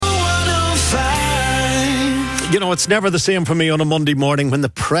You know, it's never the same for me on a Monday morning when the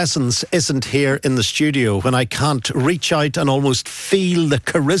presence isn't here in the studio, when I can't reach out and almost feel the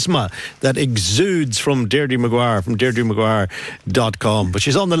charisma that exudes from Deirdre Maguire, from deirdremaguire.com. But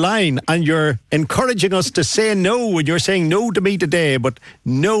she's on the line and you're encouraging us to say no, and you're saying no to me today, but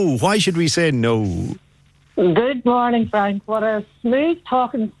no. Why should we say no? Good morning, Frank. What a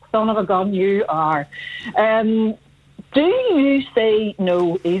smooth-talking son of a gun you are. Do you say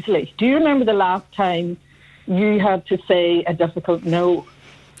no easily? Do you remember the last time you had to say a difficult no?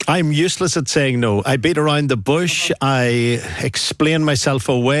 I'm useless at saying no. I beat around the bush. I explain myself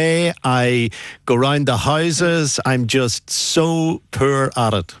away. I go round the houses. I'm just so poor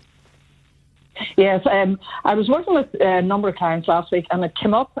at it. Yes, I was working with a number of clients last week, and it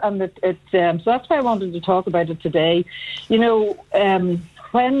came up, and so that's why I wanted to talk about it today. You know,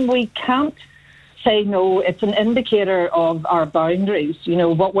 when we can't say no, it's an indicator of our boundaries. You know,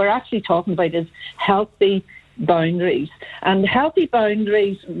 what we're actually talking about is healthy boundaries. And healthy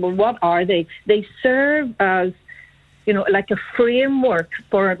boundaries, well, what are they? They serve as, you know, like a framework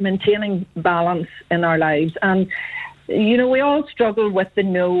for maintaining balance in our lives. And, you know, we all struggle with the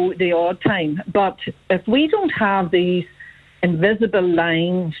no the odd time. But if we don't have these invisible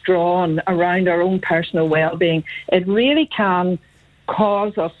lines drawn around our own personal well-being, it really can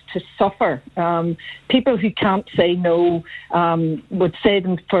cause us to suffer. People who can't say no would say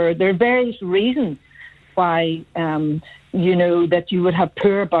them for their various reasons why, you know, that you would have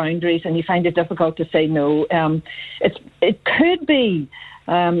poor boundaries and you find it difficult to say no. It could be,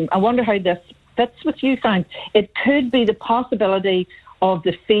 I wonder how this fits with you, Frank, it could be the possibility of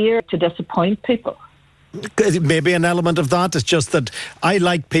the fear to disappoint people. Maybe an element of that is just that I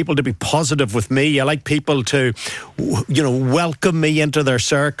like people to be positive with me. I like people to, you know, welcome me into their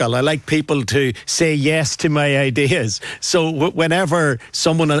circle. I like people to say yes to my ideas. So whenever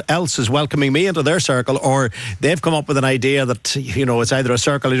someone else is welcoming me into their circle, or they've come up with an idea that, you know, it's either a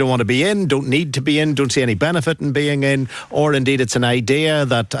circle I don't want to be in, don't need to be in, don't see any benefit in being in, or indeed it's an idea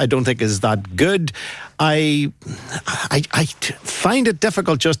that I don't think is that good, I find it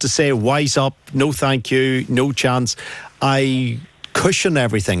difficult just to say wise up, no thank you, no chance. I cushion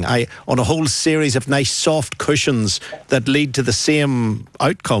everything on a whole series of nice soft cushions that lead to the same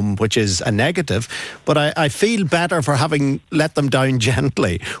outcome, which is a negative, but I feel better for having let them down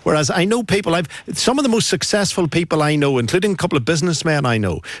gently. Whereas I know people, some of the most successful people I know, including a couple of businessmen I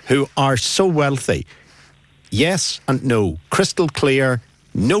know, who are so wealthy. Yes and no, crystal clear,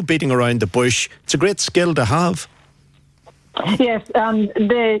 no beating around the bush. It's a great skill to have. Yes, and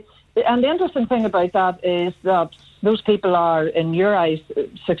the interesting thing about that is that those people are, in your eyes,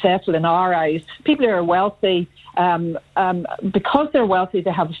 successful. In our eyes, people who are wealthy, because they're wealthy,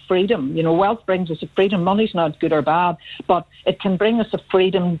 they have freedom. You know, wealth brings us a freedom. Money's not good or bad, but it can bring us a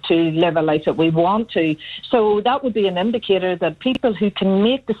freedom to live a life that we want to. So that would be an indicator that people who can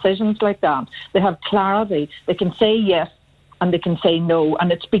make decisions like that, they have clarity, they can say yes, and they can say no,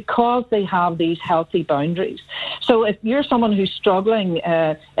 and it's because they have these healthy boundaries. So if you're someone who's struggling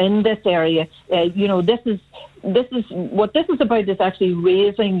in this area, you know, this is what this is about, is actually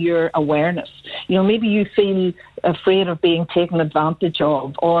raising your awareness. You know, maybe you feel afraid of being taken advantage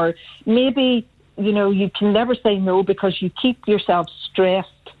of, or maybe, you know, you can never say no because you keep yourself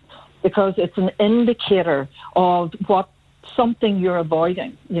stressed, because it's an indicator of something you're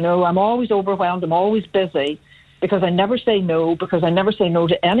avoiding. You know, I'm always overwhelmed, I'm always busy, because I never say no, because I never say no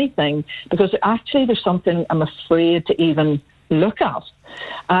to anything, because actually there's something I'm afraid to even look at.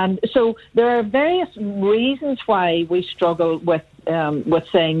 And so there are various reasons why we struggle with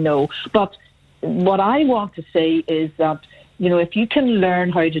saying no. But what I want to say is that, you know, if you can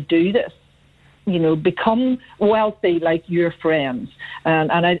learn how to do this, you know, become wealthy like your friends.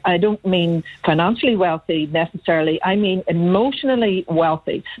 And I don't mean financially wealthy necessarily. I mean emotionally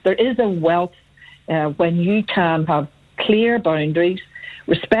wealthy. There is a wealth when you can have clear boundaries,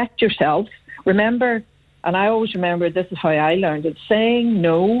 respect yourself. Remember, and I always remember, this is how I learned it, saying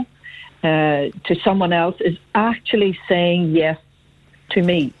no to someone else is actually saying yes to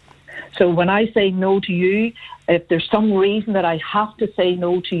me. So when I say no to you, if there's some reason that I have to say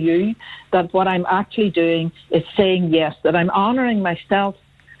no to you, that what I'm actually doing is saying yes, that I'm honouring myself.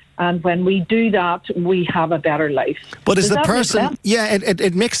 And when we do that, we have a better life. But is the person... Yeah,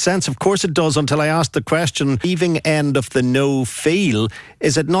 it makes sense. Of course it does, until I asked the question, receiving end of the no feel,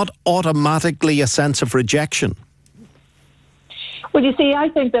 is it not automatically a sense of rejection? Well, you see, I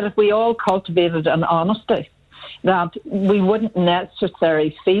think that if we all cultivated an honesty, that we wouldn't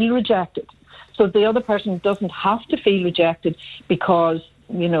necessarily feel rejected. So the other person doesn't have to feel rejected because,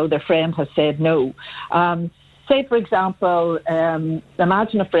 you know, their friend has said no. Say, for example,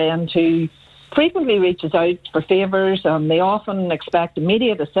 imagine a friend who frequently reaches out for favours, and they often expect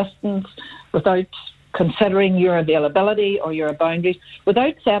immediate assistance without considering your availability or your boundaries.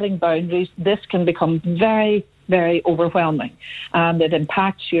 Without setting boundaries, this can become very, very overwhelming, and it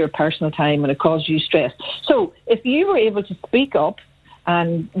impacts your personal time and it causes you stress. So if you were able to speak up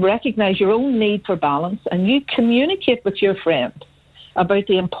and recognise your own need for balance, and you communicate with your friend about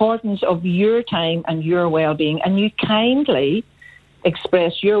the importance of your time and your well-being, and you kindly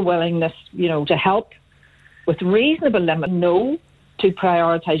express your willingness, to help with reasonable limits, to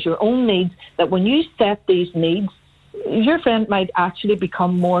prioritise your own needs, that when you set these needs, your friend might actually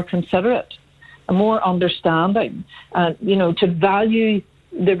become more considerate and more understanding, to value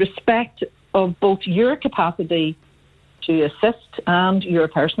the respect of both your capacity to assist and your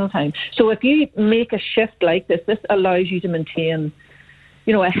personal time. So if you make a shift like this, this allows you to maintain,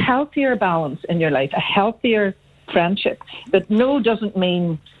 a healthier balance in your life, a healthier friendship. But no doesn't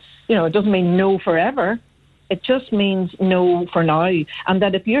mean, it doesn't mean no forever. It just means no for now. And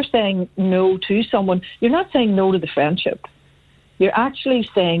that if you're saying no to someone, you're not saying no to the friendship. You're actually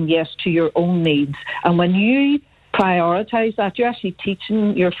saying yes to your own needs. And when you prioritise that, you're actually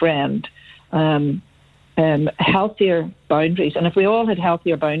teaching your friend healthier boundaries. And if we all had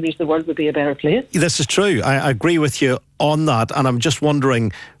healthier boundaries, the world would be a better place. This is true. I agree with you on that. And I'm just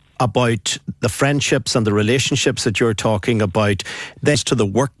wondering about the friendships and the relationships that you're talking about, this to the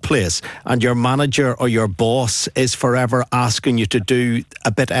workplace, and your manager or your boss is forever asking you to do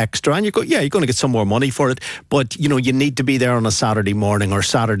a bit extra, and you go, you're going to get some more money for it, but you need to be there on a Saturday morning or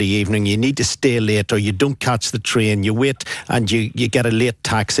Saturday evening, you need to stay late, or you don't catch the train, you wait and you get a late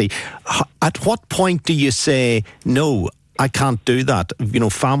taxi. At what point do you say, no, I can't do that?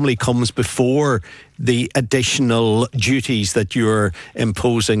 Family comes before the additional duties that you're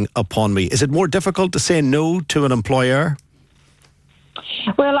imposing upon me. Is it more difficult to say no to an employer?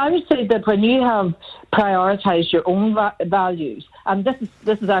 Well, I would say that when you have prioritised your own values, and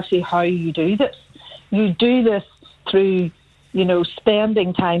this is actually how you do this. You do this through,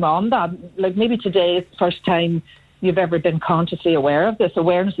 spending time on that. Like maybe today is the first time you've ever been consciously aware of this.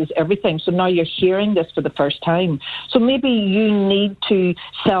 Awareness is everything. So now you're hearing this for the first time. So maybe you need to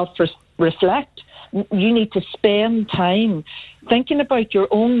self-reflect. You need to spend time thinking about your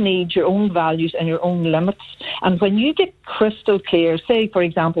own needs, your own values, and your own limits. And when you get crystal clear, say, for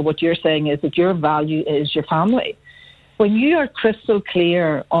example, what you're saying is that your value is your family. When you are crystal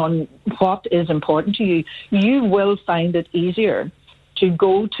clear on what is important to you, you will find it easier to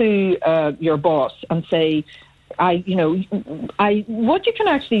go to your boss and say, what you can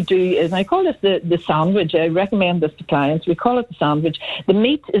actually do is, and I call this the sandwich. I recommend this to clients. We call it the sandwich. The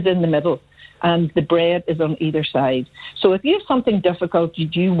meat is in the middle and the bread is on either side. So if you have something difficult you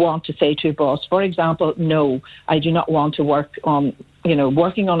do want to say to your boss, for example, no, I do not want to work on,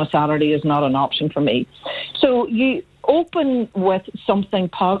 working on a Saturday is not an option for me. So you open with something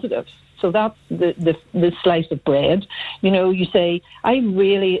positive. So that's the slice of bread. You say, I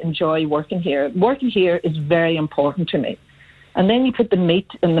really enjoy working here. Working here is very important to me. And then you put the meat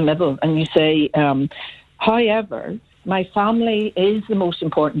in the middle and you say, however, my family is the most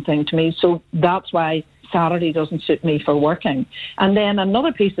important thing to me. So that's why Saturday doesn't suit me for working. And then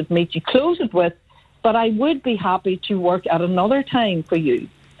another piece of meat, you close it with, but I would be happy to work at another time for you.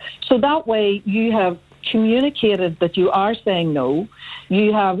 So that way you have communicated that you are saying no,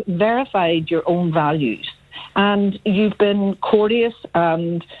 you have verified your own values, and you've been courteous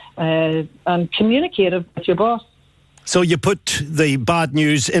and communicative with your boss. So you put the bad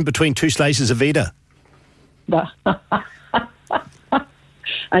news in between two slices of Vita.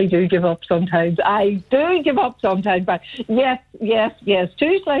 I do give up sometimes. But yes.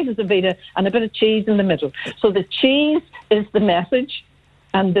 2 slices of Vita and a bit of cheese in the middle. So the cheese is the message,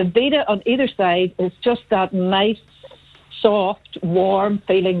 and the Vita on either side is just that nice, soft, warm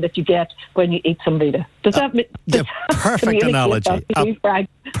feeling that you get when you eat some Vita. Does that make perfect analogy?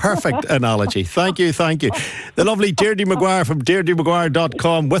 Perfect analogy. Thank you. The lovely Deirdre Maguire from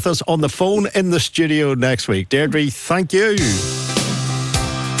deirdremaguire.com with us on the phone in the studio next week. Deirdre, thank you.